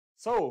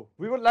So,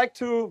 we would like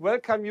to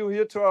welcome you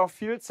here to our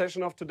field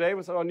session of today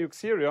with our new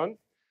Xerion.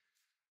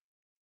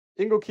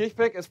 Ingo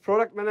Kirchbeck is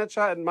product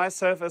manager and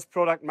myself as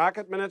product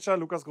market manager,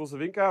 Lukas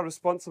Große-Winker,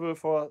 responsible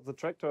for the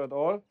tractor at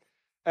all.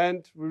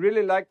 And we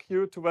really like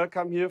you to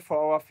welcome here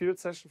for our field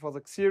session for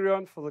the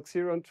Xerion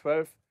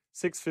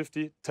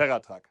 12650 TERRA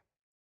TRAC.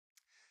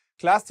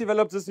 CLAAS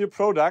developed this new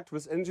product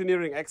with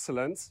engineering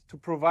excellence to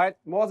provide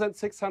more than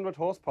 600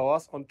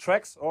 horsepower on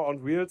tracks or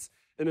on wheels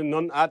in a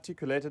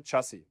non-articulated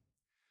chassis.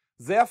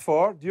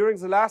 Therefore, during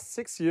the last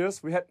 6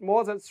 years, we had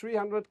more than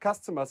 300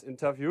 customers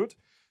interviewed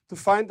to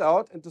find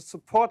out and to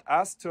support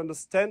us to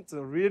understand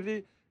the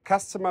really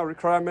customer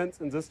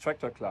requirements in this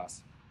tractor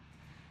class.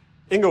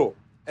 Ingo,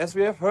 as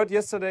we have heard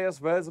yesterday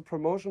as well, the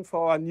promotion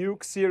for our new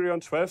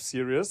Xerion 12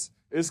 series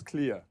is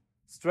clear.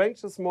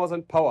 Strength is more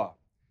than power.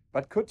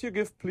 But could you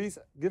please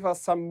give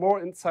us some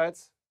more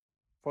insights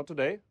for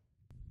today?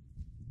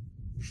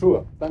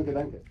 Sure,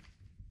 danke.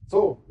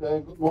 So,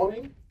 good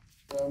morning.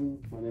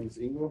 My name is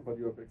Ingo, but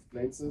you have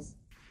explained this.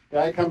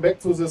 Yeah, I come back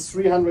to the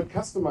 300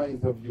 customer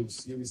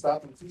interviews. Here we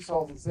started in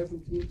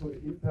 2017 to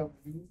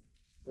interview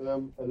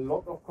a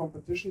lot of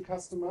competition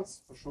customers.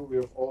 For sure, we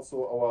have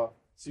also our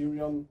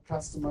Xerion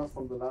customers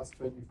from the last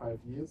 25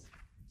 years.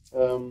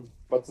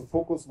 But the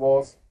focus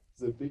was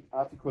the big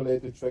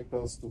articulated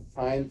tractors to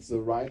find the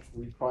right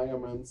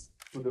requirements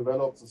to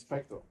develop this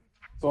tractor.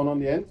 So on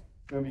the end,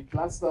 when we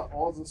cluster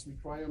all these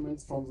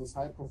requirements from these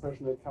high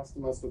professional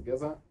customers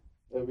together,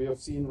 we have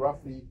seen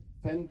roughly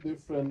 10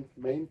 different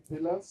main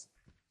pillars.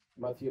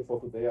 But here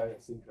for today, I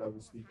think I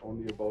will speak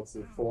only about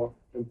the 4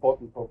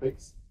 important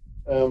topics.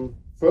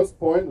 First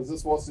point, and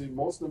this was the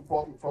most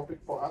important topic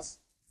for us,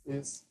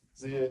 is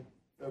the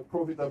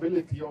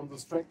profitability on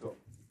this tractor.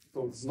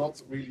 So it's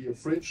not really a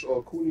fridge or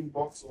a cooling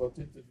box or a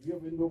tinted rear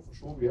window. For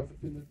sure, we have a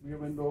tinted rear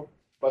window.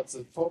 But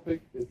the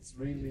topic, it's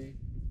really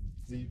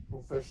the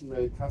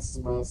professional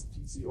customers'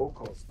 TCO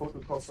cost,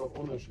 total cost of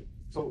ownership.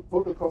 So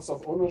total cost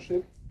of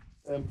ownership.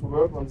 To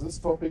work on this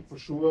topic, for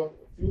sure,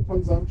 fuel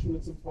consumption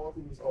is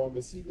important. With our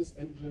Mercedes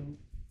engine,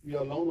 we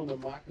are alone on the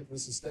market with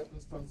a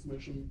stepless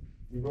transmission.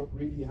 We work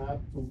really hard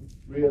to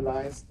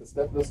realize a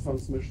stepless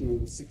transmission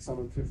in the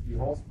 650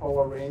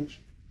 horsepower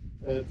range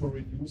to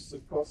reduce the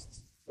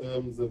costs,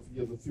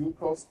 the fuel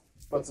cost.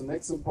 But the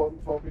next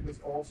important topic is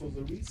also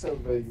the resale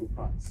value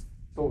price.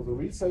 So the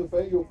resale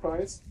value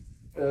price,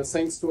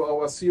 thanks to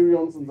our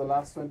Xerions in the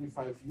last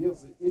 25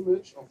 years, the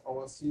image of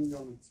our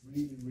Xerion is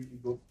really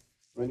good.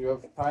 When you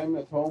have time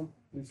at home,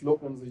 please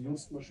look on the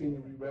used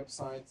machinery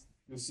website.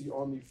 You see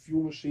only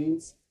few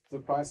machines. The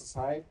price is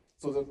high.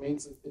 So that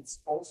means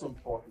it's also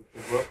important to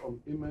work on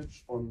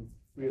image, on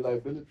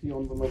reliability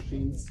on the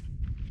machines.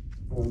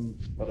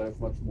 But I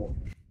have much more.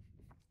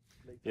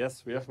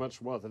 Yes, we have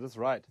much more. That is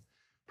right.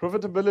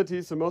 Profitability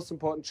is the most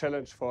important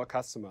challenge for our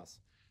customers.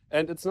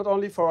 And it's not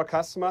only for our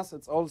customers,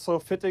 it's also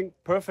fitting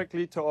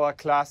perfectly to our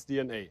CLAAS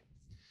DNA.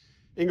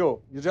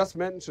 Ingo, you just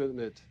mentioned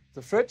it.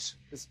 The fridge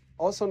is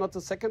also not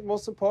the second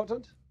most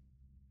important?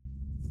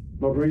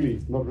 Not really.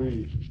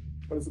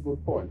 But it's a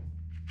good point.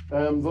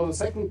 So the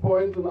second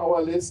point on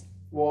our list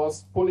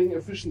was pulling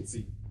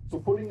efficiency. So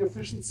pulling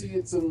efficiency,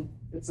 it's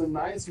a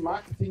nice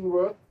marketing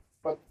word,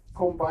 but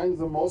combines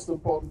the most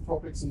important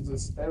topics in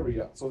this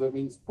area. So that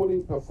means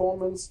pulling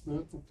performance,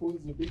 to pull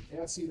the big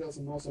air sealers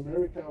in North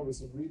America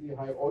with a really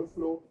high oil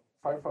flow,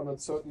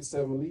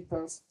 537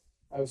 liters.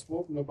 I've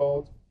spoken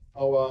about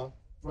our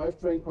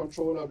drivetrain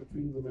controller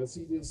between the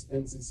Mercedes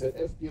and the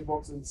ZF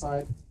gearbox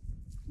inside.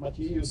 But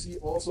here you see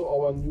also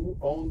our new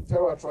own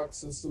TERRA TRAC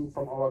system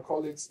from our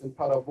colleagues in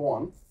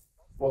Paderborn.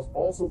 It was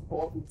also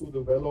important to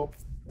develop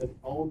an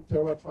own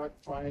TERRA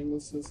TRAC triangle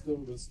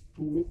system with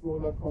 2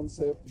 mid-roller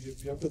concept.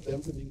 We have a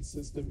dampening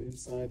system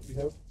inside. We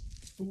have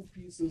 2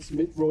 pieces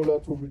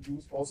mid-roller to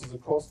reduce also the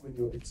cost when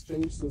you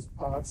exchange these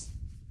parts.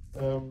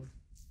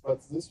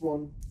 But this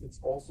one, it's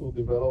also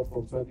developed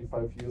from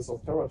 25 years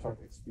of TERRA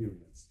TRAC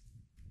experience.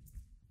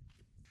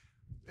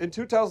 In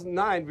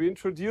 2009, we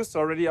introduced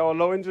already our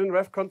low engine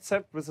rev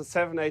concept with the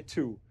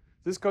 782.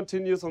 This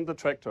continues on the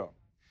tractor.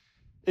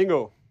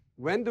 Ingo,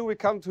 when do we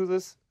come to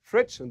this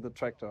fridge in the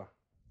tractor?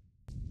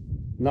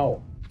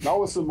 Now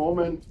is the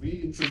moment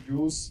we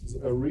introduce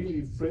a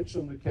really fridge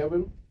in the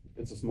cabin.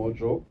 It's a small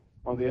joke.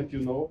 On the end,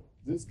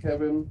 this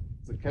cabin,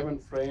 the cabin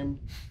frame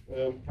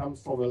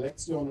comes from a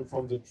Lexion and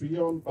from the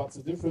Trion, but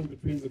the difference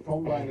between the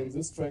combine and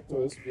this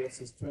tractor is we have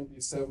this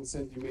 27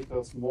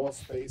 centimeters more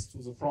space to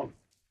the front.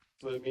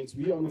 So that means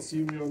we on the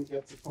Xerion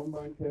get the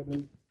combine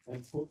cabin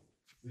and put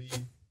the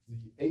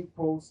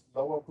A-post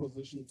lower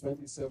position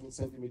 27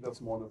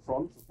 centimeters more in the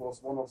front. It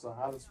was one of the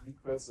hardest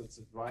requests that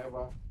the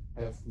driver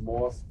have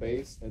more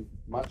space and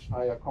much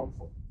higher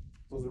comfort.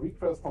 So the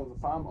request from the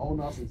farm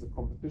owners and the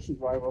competition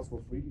drivers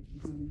was really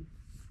easily,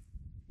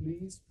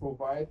 please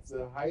provide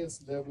the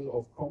highest level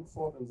of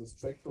comfort in this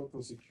tractor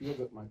to secure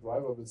that my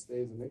driver will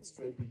stay the next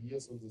 20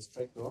 years on this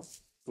tractor,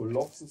 to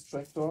love this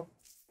tractor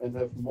and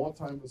have more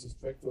time with his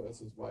tractor as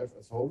his wife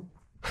at home.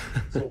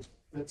 So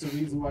that's the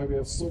reason why we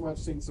have so much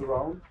things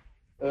around.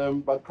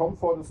 But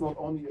comfort is not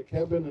only a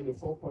cabin and a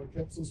 4-point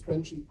cap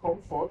suspension.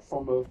 Comfort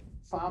from a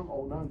farm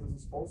owner, and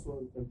this is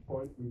also a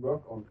point we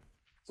work on.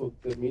 So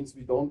that means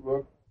we don't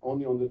work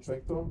only on the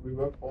tractor, we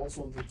work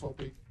also on the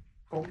topic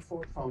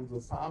comfort from the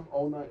farm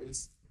owner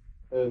is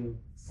a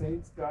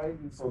sales guy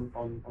who's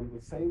on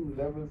the same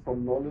level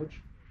from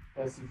knowledge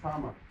as the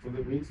farmer. So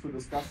that means to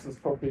discuss these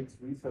topics,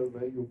 resale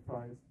value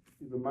price,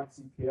 the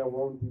maxi care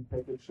warranty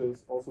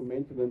packages, also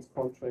maintenance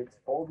contracts,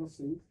 all the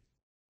things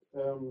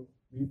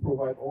we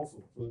provide also.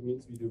 So it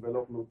means we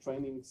develop no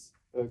trainings,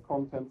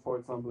 content, for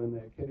example, in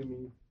the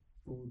academy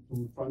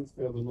to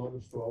transfer the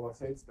knowledge to our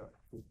sales guy,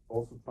 to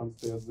also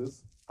transfer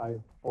this high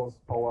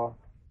horsepower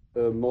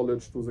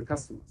knowledge to the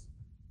customers.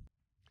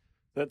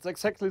 That's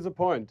exactly the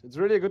point. It's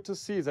really good to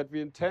see that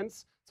we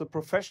intense the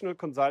professional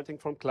consulting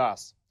from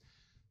CLAAS.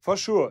 For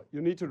sure,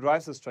 you need to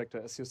drive this tractor,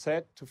 as you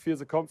said, to feel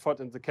the comfort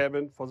in the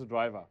cabin for the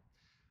driver.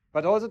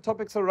 But all the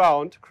topics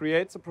around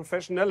create the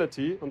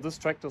professionality on this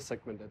tractor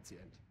segment at the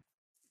end.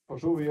 For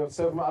sure, we have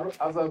 7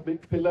 other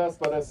big pillars,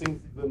 but I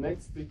think the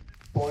next big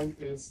point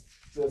is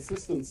the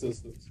assistance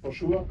systems. For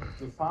sure,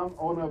 the farm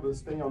owner will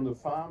stay on the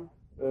farm,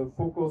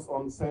 focus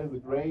on sell the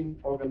grain,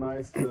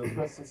 organize the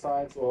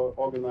pesticides or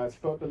organize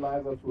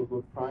fertilizer to a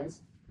good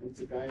price. And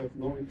the guy has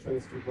no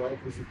interest to drive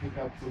with a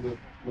pickup to the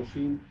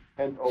machine,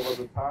 hand over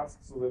the task.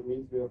 So that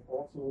means we have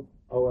also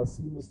our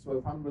CEMOS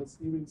 1200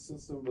 steering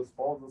system with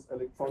all these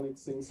electronic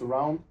things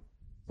around.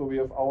 So we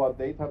have our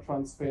data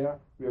transfer,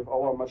 we have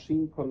our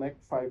machine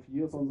connect 5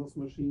 years on this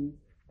machine.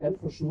 And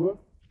for sure,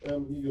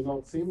 you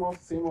know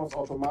CEMOS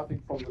automatic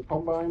from the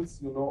combines,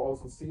 you know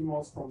also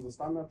CEMOS from the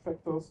standard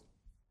tractors.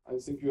 I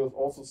think you have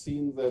also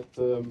seen that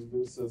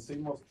with the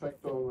CEMOS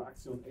tractor on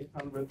Axion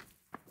 800,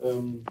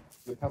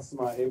 the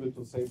customer are able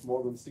to save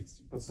more than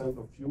 60%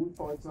 of fuel,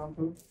 for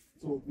example.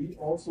 So we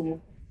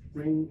also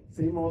bring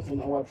CEMOS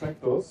on our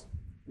tractors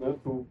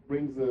to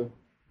bring the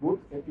good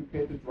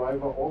educated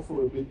driver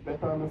also a bit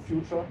better in the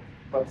future.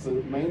 But the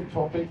main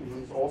topic,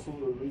 this is also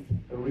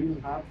a real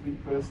hard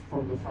request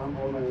from the farm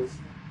owner, is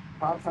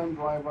part-time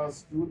drivers,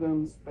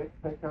 students,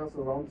 backpackers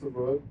around the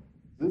world.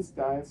 These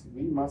guys,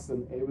 we must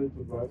enable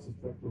to drive the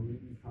tractor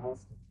really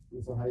fast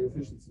with a high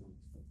efficiency.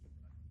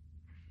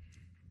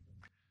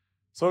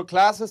 So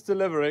CLAAS is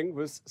delivering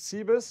with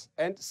CBIS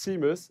and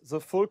CEMOS the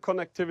full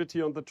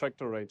connectivity on the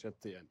tractor range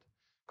at the end.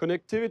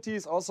 Connectivity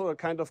is also a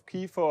kind of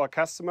key for our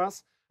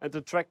customers, and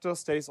the tractor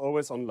stays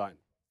always online.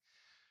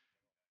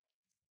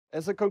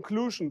 As a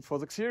conclusion for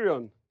the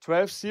XERION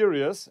 12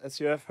 series, as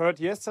you have heard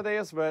yesterday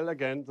as well,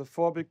 again, the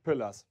 4 big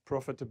pillars: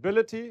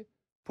 profitability,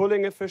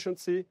 pulling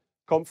efficiency,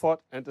 comfort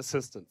and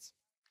assistance.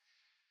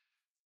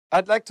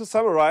 I'd like to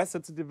summarize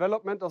that the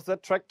development of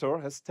that tractor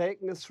has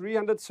taken a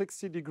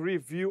 360-degree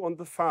view on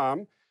the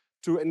farm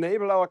to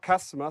enable our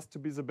customers to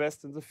be the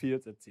best in the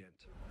field at the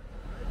end.